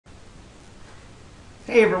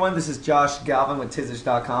Hey everyone, this is Josh Galvin with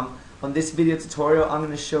Tizish.com. On this video tutorial, I'm going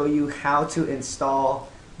to show you how to install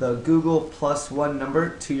the Google +1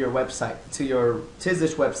 number to your website, to your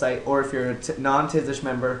Tizish website, or if you're a non-Tizish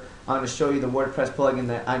member, I'm going to show you the WordPress plugin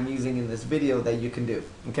that I'm using in this video that you can do.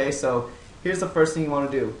 Okay, so here's the first thing you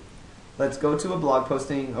want to do. Let's go to a blog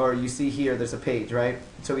posting, or you see here there's a page, right?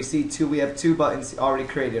 So we have two buttons already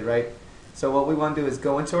created, right? So what we want to do is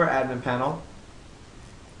go into our admin panel.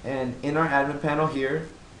 And in our admin panel here,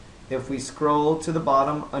 if we scroll to the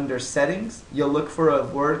bottom under settings, you'll look for a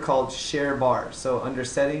word called share bar. So under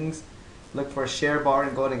settings, look for share bar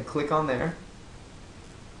and go ahead and click on there.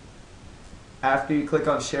 After you click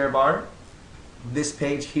on share bar, this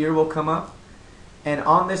page here will come up. And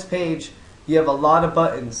on this page, you have a lot of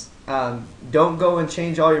buttons. Don't go and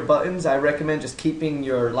change all your buttons. I recommend just keeping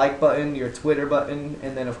your like button, your Twitter button,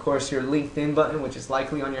 and then of course your LinkedIn button, which is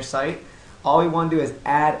likely on your site. All we want to do is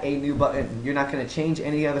add a new button. You're not going to change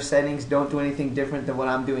any other settings. Don't do anything different than what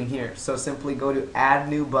I'm doing here. So simply go to add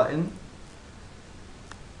new button.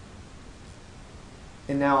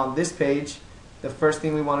 And now on this page, the first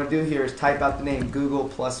thing we want to do here is type out the name Google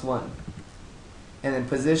 +1. And then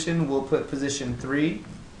position, we'll put position 3.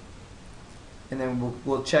 And then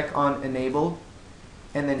we'll check on enabled.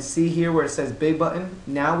 And then see here where it says big button.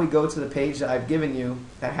 Now we go to the page that I've given you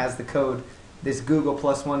that has the code, this Google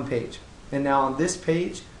 +1 page. And now on this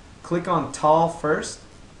page, click on tall first,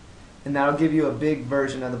 and that'll give you a big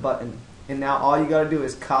version of the button. And now all you gotta do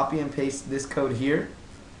is copy and paste this code here.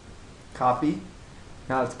 Copy.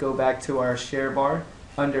 Now let's go back to our share bar.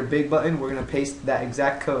 Under big button, we're gonna paste that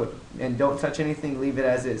exact code. And don't touch anything, leave it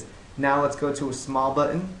as is. Now let's go to a small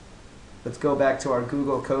button. Let's go back to our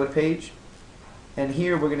Google code page. And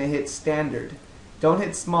here we're gonna hit standard. Don't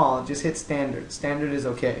hit small, just hit standard. Standard is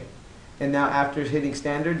okay. And now after hitting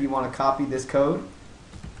standard, you want to copy this code.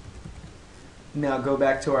 Now go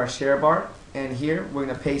back to our share bar, and here we're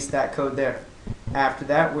going to paste that code there. After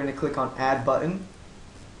that, we're going to click on add button.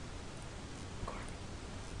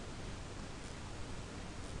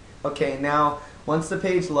 Okay, now once the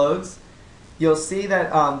page loads, you'll see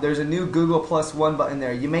that there's a new Google +1 button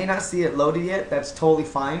there. You may not see it loaded yet. That's totally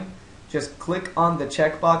fine. Just click on the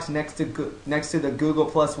checkbox next to the Google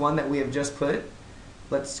 +1 that we have just put.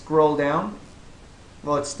 Let's scroll down.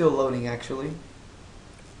 Well, it's still loading actually.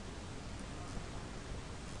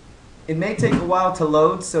 It may take a while to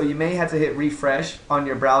load, so you may have to hit refresh on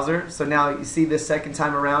your browser. So now you see this second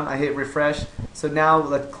time around, I hit refresh. So now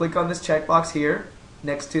let's click on this checkbox here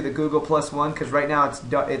next to the Google +1, because right now it's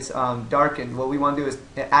darkened. What we want to do is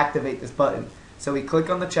activate this button. So we click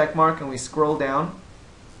on the check mark and we scroll down.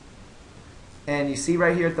 And you see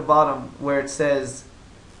right here at the bottom where it says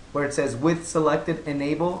with selected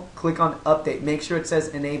enable, click on update. Make sure it says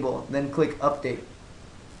enable, then click update.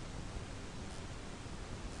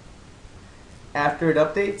 After it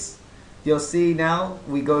updates, you'll see now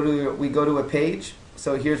we go to a page.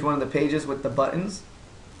 So here's one of the pages with the buttons.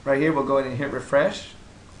 Right here, we'll go ahead and hit refresh.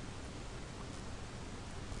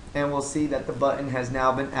 And we'll see that the button has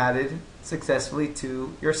now been added successfully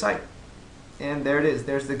to your site. And there it is.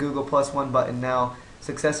 There's the Google +1 button now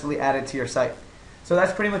successfully added to your site. So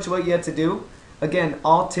that's pretty much what you have to do. Again,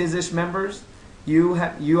 all Tizish members, you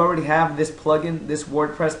already have this plugin, this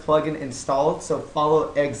WordPress plugin installed, so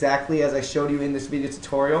follow exactly as I showed you in this video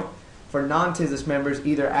tutorial. For non-Tizish members,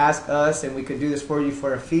 either ask us and we could do this for you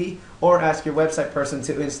for a fee, or ask your website person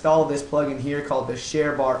to install this plugin here called the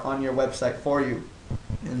share bar on your website for you.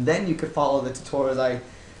 And then you could follow the tutorials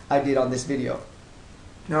I did on this video.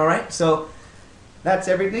 Alright, so that's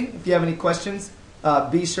everything. If you have any questions,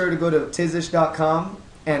 be sure to go to Tizish.com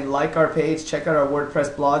and like our page. Check out our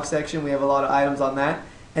WordPress blog section. We have a lot of items on that.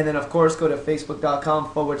 And then, of course, go to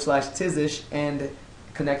Facebook.com/Tizish and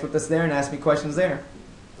connect with us there and ask me questions there.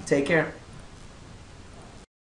 Take care.